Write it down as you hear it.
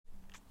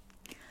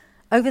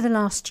Over the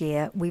last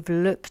year, we've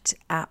looked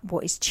at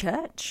what is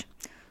church,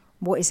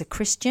 what is a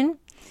Christian,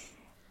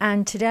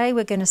 and today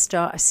we're going to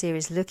start a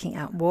series looking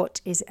at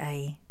what is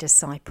a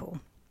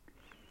disciple.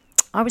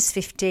 I was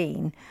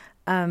 15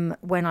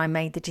 when I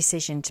made the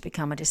decision to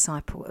become a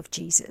disciple of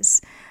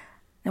Jesus.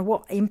 Now,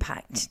 what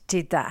impact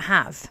did that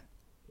have?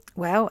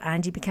 Well,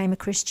 Andy became a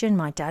Christian,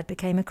 my dad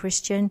became a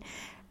Christian.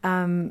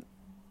 The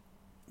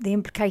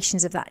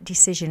implications of that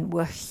decision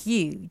were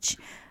huge.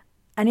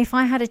 And if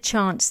I had a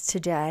chance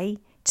today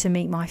to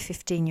meet my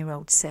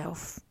 15-year-old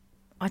self,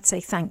 I'd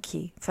say thank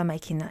you for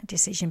making that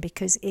decision,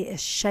 because it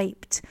has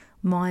shaped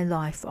my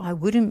life. I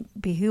wouldn't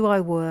be who I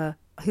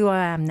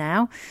am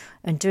now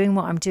and doing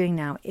what I'm doing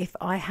now if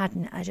I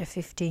hadn't, as a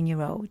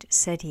 15-year-old,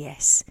 said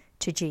yes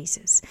to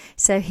Jesus.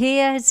 So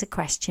here's a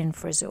question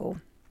for us all.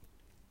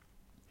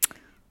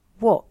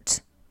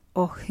 What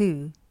or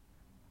who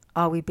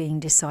are we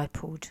being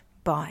discipled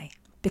by?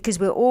 Because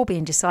we're all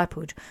being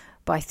discipled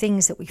by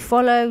things that we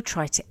follow,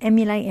 try to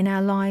emulate in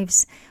our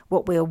lives.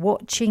 What we're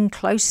watching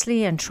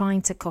closely and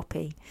trying to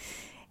copy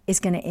is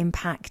going to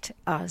impact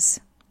us.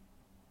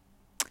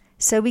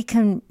 So we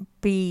can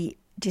be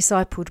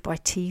discipled by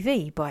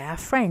TV, by our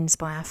friends,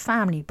 by our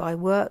family, by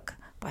work,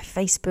 by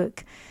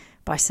Facebook,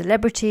 by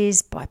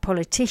celebrities, by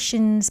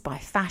politicians, by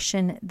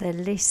fashion. The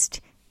list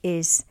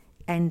is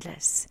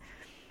endless.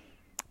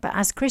 But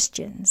as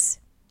Christians,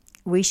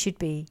 we should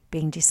be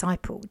being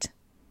discipled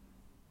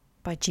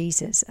by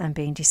Jesus and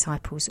being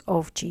disciples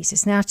of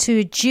Jesus. Now, to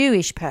a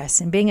Jewish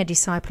person, being a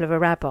disciple of a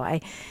rabbi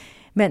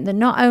meant that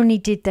not only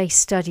did they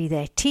study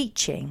their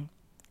teaching,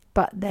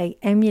 but they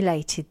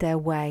emulated their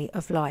way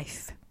of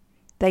life.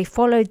 They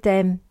followed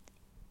them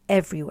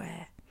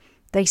everywhere.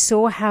 They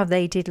saw how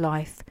they did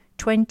life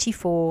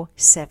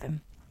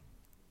 24/7.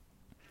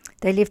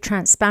 They lived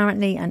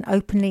transparently and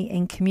openly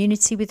in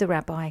community with the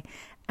rabbi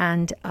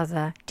and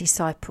other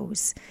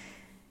disciples.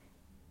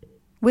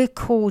 We're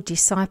called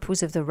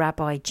disciples of the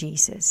Rabbi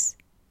Jesus.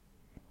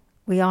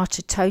 We are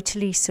to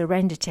totally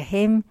surrender to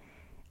him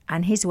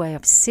and his way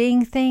of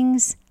seeing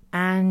things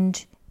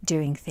and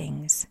doing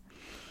things.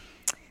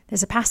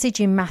 There's a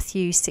passage in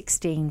Matthew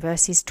 16,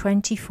 verses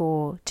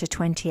 24 to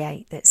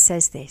 28 that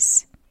says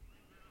this.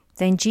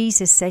 Then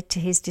Jesus said to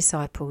his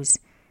disciples,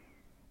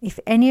 "If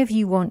any of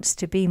you wants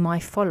to be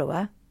my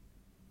follower,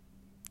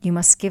 you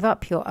must give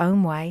up your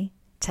own way,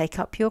 take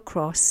up your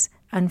cross,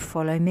 and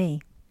follow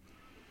me.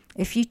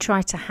 If you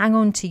try to hang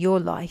on to your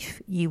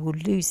life, you will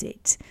lose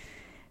it.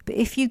 But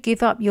if you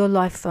give up your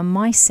life for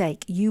my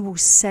sake, you will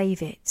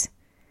save it.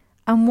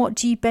 And what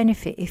do you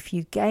benefit if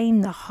you gain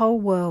the whole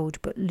world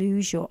but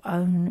lose your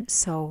own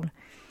soul?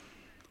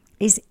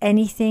 Is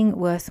anything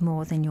worth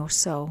more than your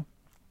soul?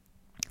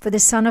 For the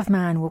Son of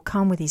Man will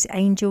come with his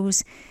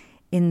angels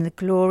in the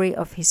glory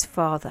of his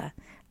Father,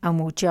 and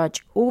will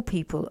judge all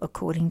people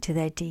according to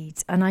their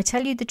deeds. And I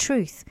tell you the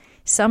truth,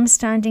 some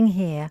standing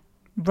here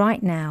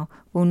right now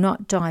will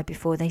not die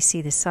before they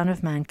see the Son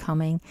of Man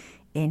coming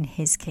in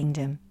his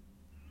kingdom."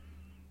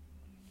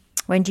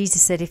 When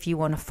Jesus said, if you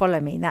want to follow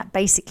me, that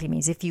basically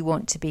means if you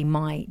want to be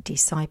my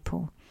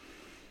disciple.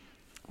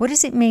 What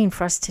does it mean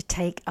for us to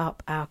take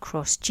up our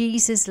cross?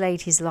 Jesus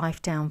laid his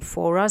life down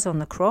for us on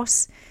the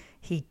cross.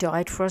 He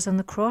died for us on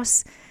the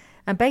cross.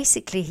 And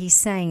basically he's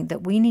saying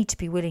that we need to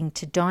be willing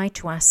to die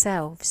to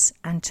ourselves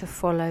and to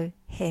follow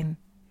him.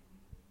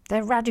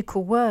 They're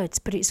radical words,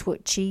 but it's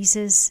what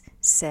Jesus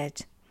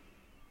said.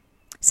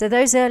 So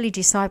those early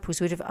disciples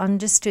would have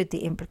understood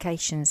the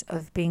implications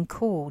of being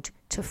called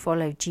to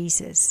follow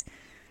Jesus.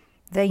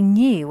 They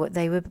knew what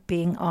they were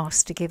being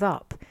asked to give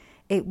up.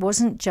 It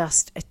wasn't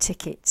just a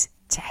ticket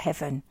to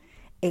heaven.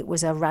 It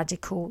was a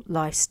radical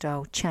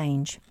lifestyle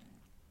change.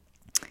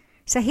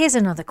 So here's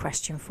another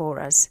question for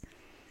us.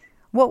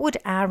 What would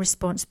our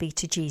response be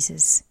to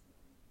Jesus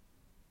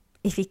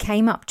if he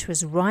came up to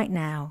us right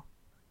now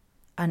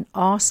and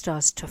asked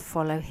us to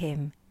follow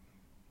him,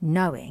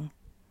 knowing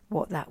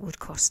what that would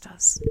cost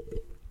us?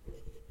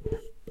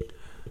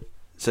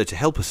 So to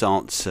help us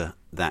answer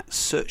that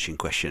searching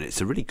question,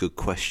 it's a really good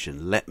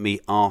question. Let me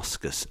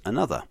ask us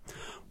another.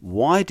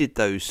 Why did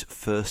those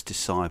first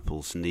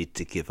disciples need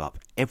to give up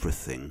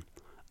everything?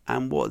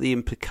 And what are the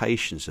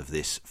implications of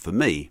this for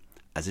me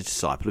as a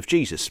disciple of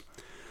Jesus?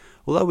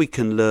 Although we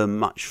can learn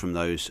much from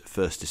those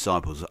first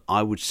disciples,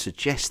 I would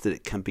suggest that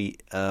it can be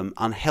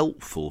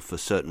unhelpful for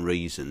certain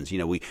reasons. You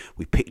know, we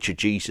picture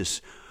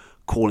Jesus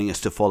calling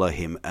us to follow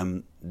him,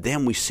 and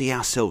then we see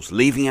ourselves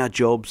leaving our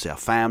jobs, our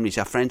families,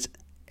 our friends,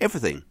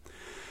 everything.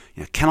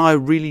 You know, can I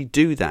really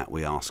do that?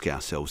 We ask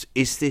ourselves.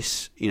 Is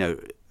this,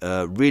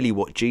 really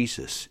what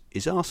Jesus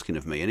is asking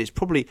of me? And it's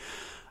probably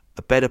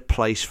a better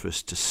place for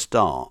us to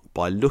start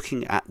by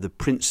looking at the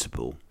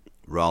principle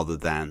rather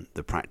than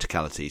the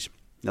practicalities.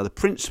 Now, the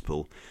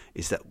principle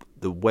is that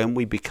when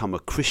we become a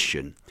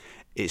Christian,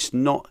 it's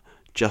not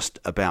just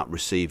about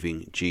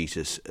receiving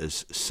Jesus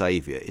as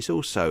Saviour. It's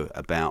also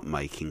about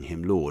making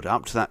him Lord.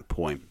 Up to that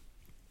point,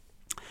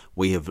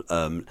 we have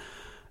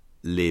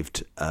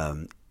lived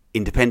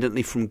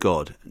independently from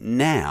God.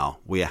 Now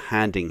we are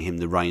handing him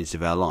the reins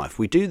of our life.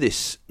 We do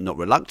this not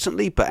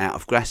reluctantly, but out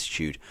of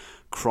gratitude,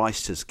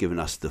 Christ has given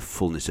us the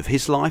fullness of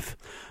his life,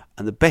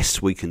 and the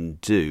best we can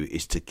do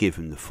is to give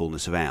him the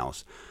fullness of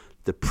ours.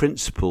 The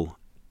principle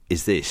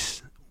is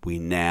this: we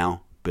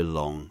now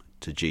belong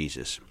to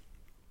Jesus.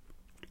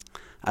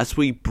 As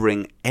we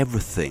bring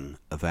everything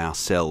of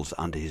ourselves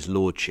under his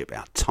lordship,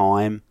 our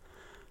time,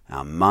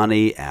 our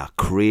money, our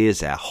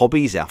careers, our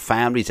hobbies, our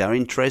families, our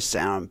interests,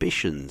 our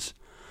ambitions,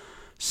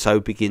 so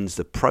begins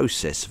the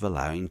process of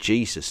allowing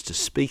Jesus to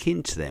speak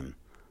into them.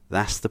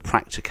 That's the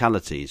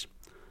practicalities.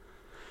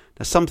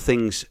 Now, some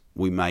things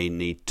we may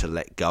need to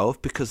let go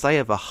of because they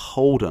have a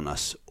hold on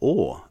us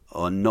or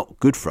are not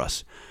good for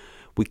us.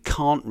 We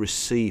can't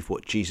receive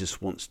what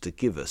Jesus wants to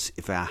give us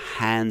if our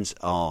hands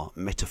are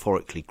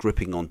metaphorically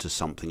gripping onto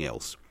something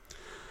else.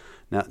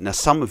 Now,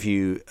 some of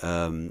you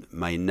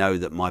may know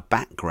that my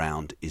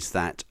background is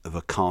that of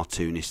a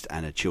cartoonist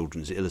and a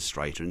children's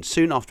illustrator. And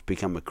soon after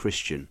becoming a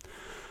Christian,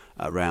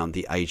 around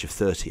the age of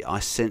 30, I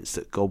sensed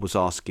that God was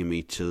asking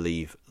me to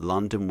leave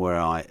London, where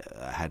I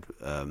had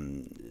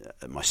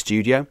my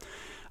studio.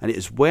 And it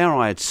was where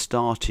I had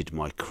started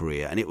my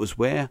career. And it was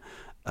where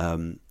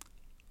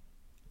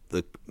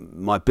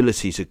my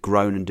abilities had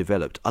grown and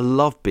developed. I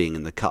love being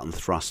in the cut and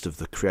thrust of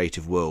the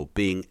creative world,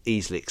 being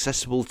easily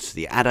accessible to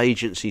the ad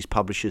agencies,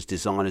 publishers,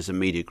 designers and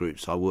media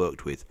groups I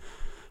worked with.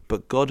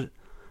 But God,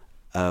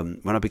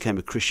 when I became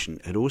a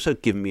Christian, had also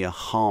given me a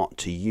heart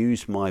to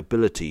use my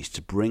abilities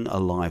to bring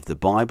alive the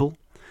Bible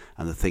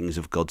and the things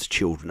of God's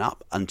children.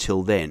 Up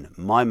until then,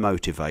 my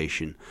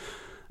motivations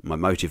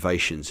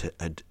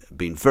had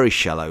been very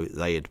shallow.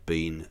 They had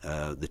been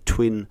the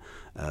twin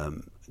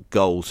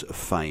goals of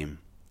fame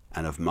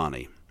and of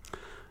money.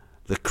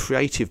 The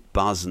creative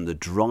buzz and the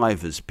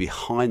drivers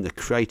behind the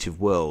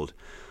creative world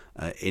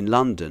in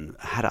London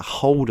had a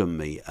hold on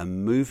me,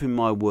 and moving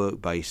my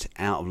work base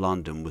out of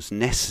London was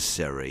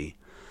necessary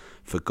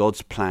for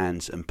God's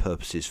plans and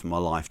purposes for my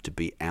life to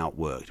be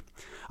outworked.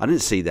 I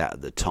didn't see that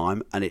at the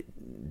time, and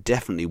it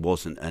definitely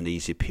wasn't an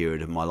easy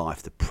period of my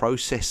life. The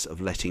process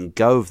of letting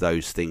go of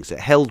those things that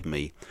held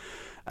me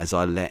as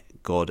I let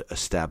God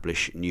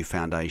establish new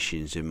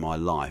foundations in my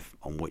life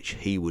on which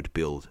he would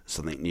build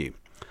something new.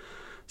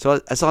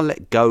 So as I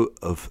let go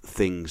of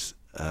things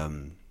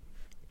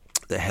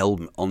that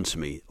held onto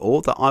me,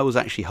 or that I was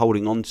actually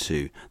holding on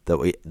to that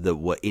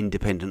were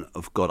independent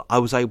of God, I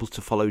was able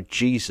to follow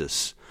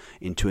Jesus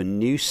into a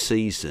new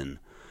season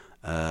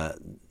that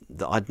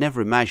I'd never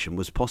imagined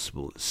was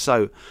possible.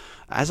 So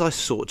as I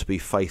sought to be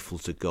faithful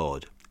to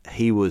God,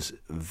 he was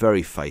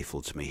very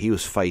faithful to me. He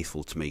was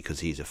faithful to me because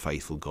he's a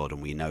faithful God, and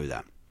we know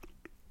that.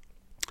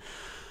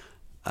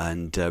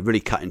 And really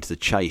cut into the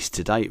chase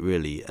today,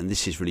 really, and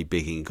this is really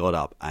bigging God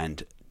up,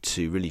 and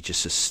to really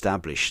just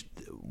establish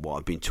what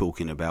I've been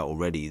talking about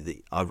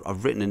already.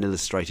 I've written and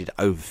illustrated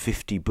over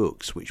 50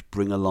 books which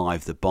bring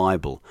alive the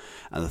Bible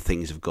and the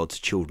things of God's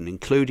children,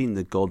 including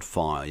the God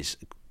Files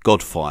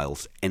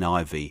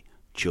NIV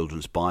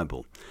Children's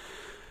Bible.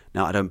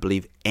 Now, I don't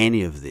believe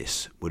any of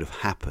this would have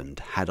happened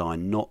had I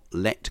not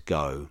let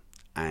go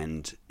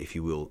and, if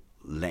you will,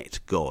 let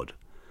God.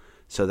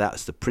 So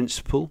that's the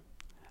principle,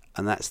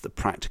 and that's the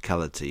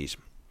practicalities.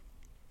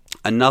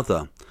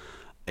 Another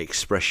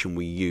expression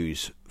we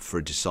use for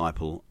a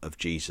disciple of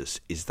Jesus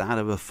is that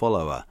of a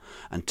follower,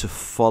 and to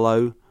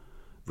follow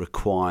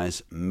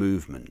requires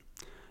movement.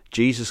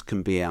 Jesus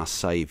can be our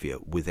saviour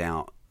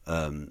without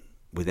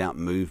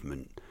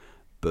movement,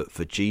 but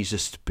for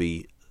Jesus to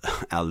be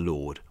our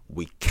Lord,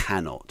 we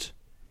cannot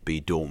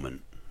be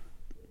dormant.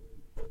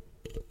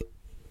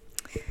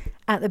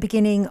 At the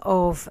beginning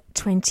of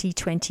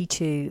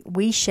 2022,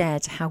 we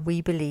shared how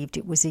we believed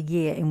it was a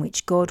year in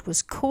which God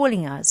was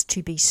calling us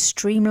to be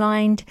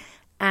streamlined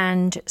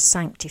and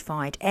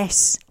sanctified,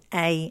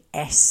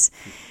 SAS,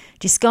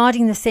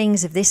 discarding the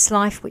things of this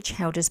life which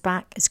held us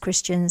back as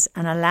Christians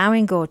and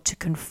allowing God to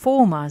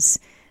conform us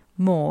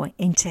more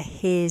into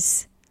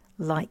his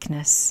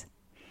likeness.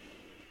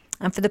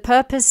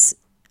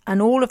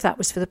 And all of that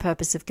was for the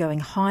purpose of going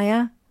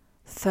higher,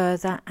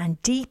 further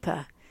and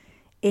deeper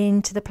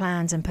into the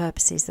plans and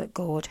purposes that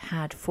God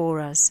had for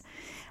us.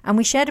 And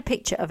we shared a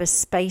picture of a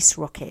space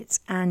rocket,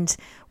 and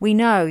we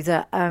know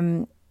that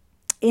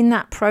in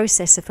that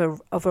process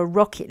of a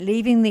rocket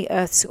leaving the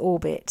Earth's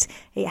orbit,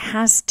 it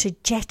has to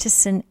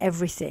jettison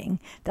everything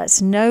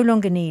that's no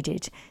longer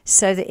needed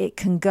so that it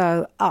can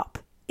go up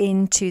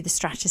into the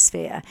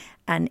stratosphere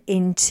and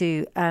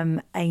into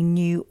a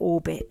new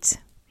orbit.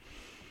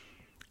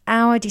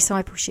 Our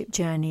discipleship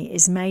journey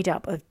is made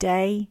up of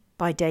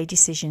day-by-day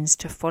decisions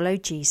to follow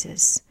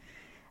Jesus.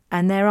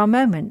 And there are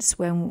moments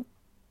when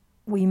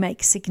we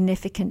make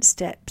significant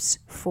steps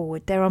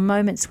forward. There are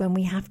moments when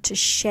we have to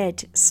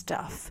shed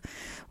stuff,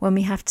 when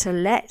we have to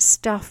let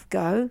stuff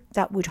go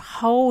that would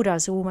hold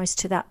us almost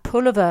to that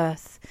pull of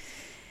earth.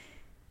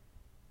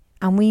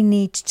 And we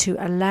need to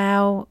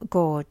allow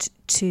God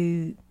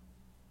to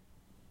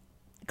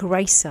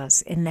grace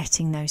us in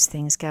letting those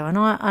things go. And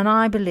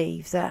I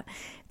believe that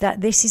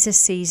this is a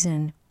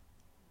season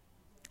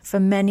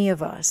for many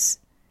of us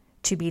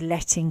to be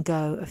letting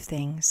go of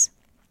things.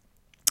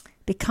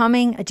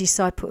 Becoming a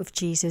disciple of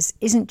Jesus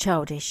isn't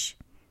childish.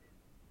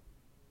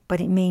 but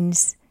it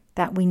means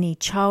that we need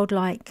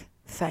childlike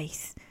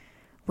faith.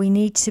 We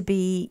need to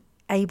be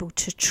able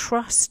to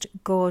trust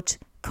God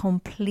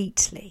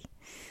completely.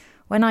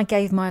 When I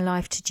gave my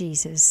life to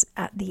Jesus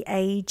at the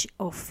age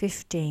of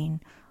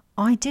 15,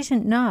 I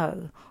didn't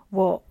know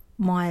what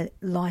my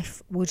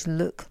life would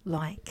look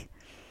like.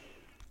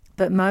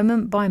 But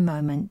moment by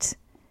moment,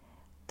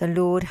 the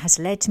Lord has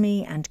led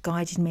me and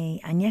guided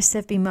me. And yes, there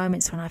have been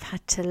moments when I've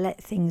had to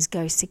let things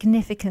go,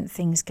 significant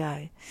things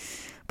go.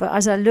 But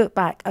as I look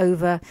back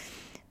over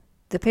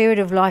the period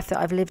of life that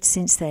I've lived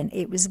since then,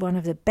 it was one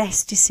of the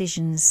best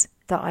decisions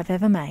that I've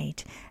ever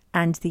made.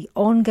 And the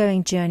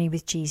ongoing journey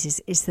with Jesus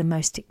is the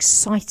most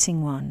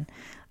exciting one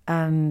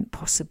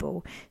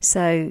possible.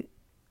 So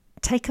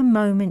take a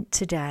moment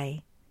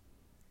today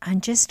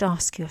and just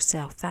ask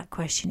yourself that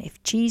question.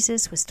 If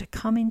Jesus was to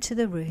come into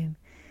the room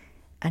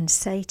and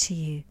say to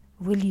you,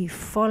 will you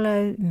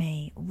follow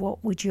me?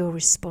 What would your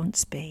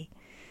response be?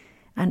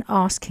 And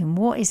ask him,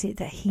 what is it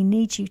that he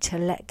needs you to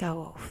let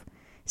go of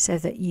so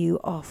that you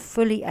are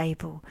fully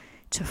able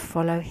to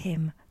follow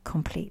him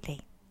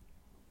completely?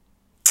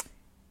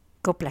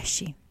 God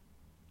bless you.